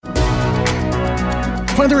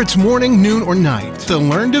Whether it's morning, noon, or night, the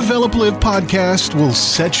Learn, Develop, Live podcast will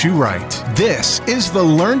set you right. This is the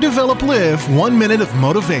Learn, Develop, Live 1 Minute of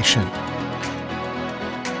Motivation.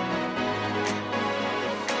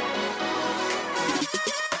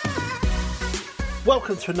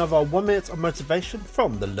 Welcome to another 1 minute of motivation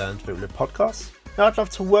from the Learn, Develop, Live podcast. Now, I'd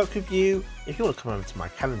love to work with you. If you want to come over to my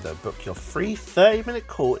calendar, book your free 30-minute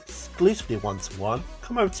call exclusively one-to-one,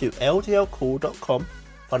 come over to ldlcall.com,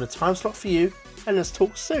 find a time slot for you, and let's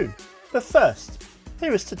talk soon. But first,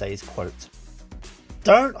 here is today's quote.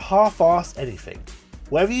 Don't half-ass anything.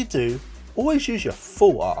 Whatever you do, always use your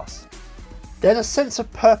full ass. There's a sense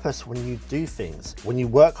of purpose when you do things, when you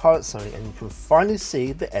work hard at something and you can finally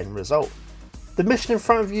see the end result. The mission in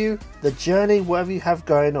front of you, the journey, whatever you have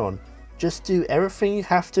going on, just do everything you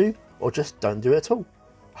have to, or just don't do it at all.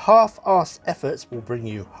 Half-assed efforts will bring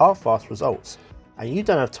you half-assed results, and you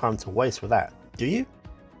don't have time to waste with that, do you?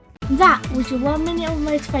 That was your 1 minute of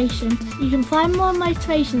motivation. You can find more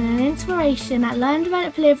motivation and inspiration at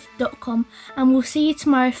learndeveloplive.com, and we'll see you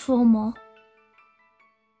tomorrow for more.